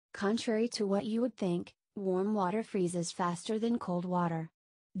Contrary to what you would think, warm water freezes faster than cold water.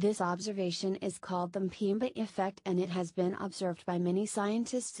 This observation is called the Mpemba effect, and it has been observed by many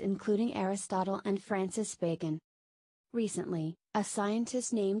scientists including Aristotle and Francis Bacon. Recently, a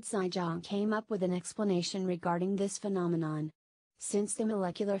scientist named Zhejiang came up with an explanation regarding this phenomenon. Since the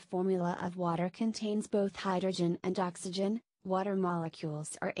molecular formula of water contains both hydrogen and oxygen, water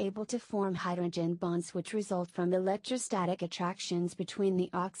molecules are able to form hydrogen bonds which result from electrostatic attractions between the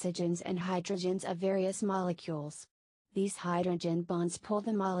oxygens and hydrogens of various molecules. These hydrogen bonds pull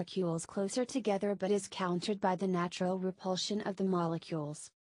the molecules closer together but is countered by the natural repulsion of the molecules.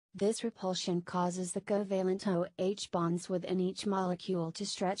 This repulsion causes the covalent OH bonds within each molecule to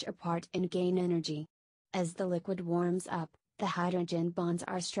stretch apart and gain energy. As the liquid warms up, the hydrogen bonds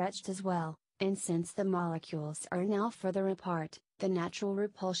are stretched as well, and since the molecules are now further apart, the natural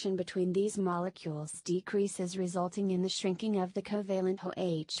repulsion between these molecules decreases, resulting in the shrinking of the covalent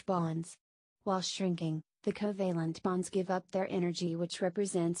OH bonds. While shrinking, the covalent bonds give up their energy, which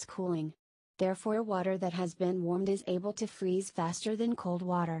represents cooling. Therefore, water that has been warmed is able to freeze faster than cold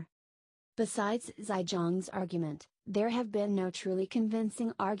water. Besides Zhejiang's argument, there have been no truly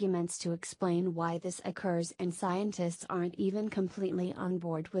convincing arguments to explain why this occurs, and scientists aren't even completely on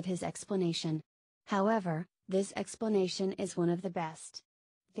board with his explanation. However, this explanation is one of the best.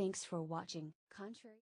 Thanks for watching. Contrary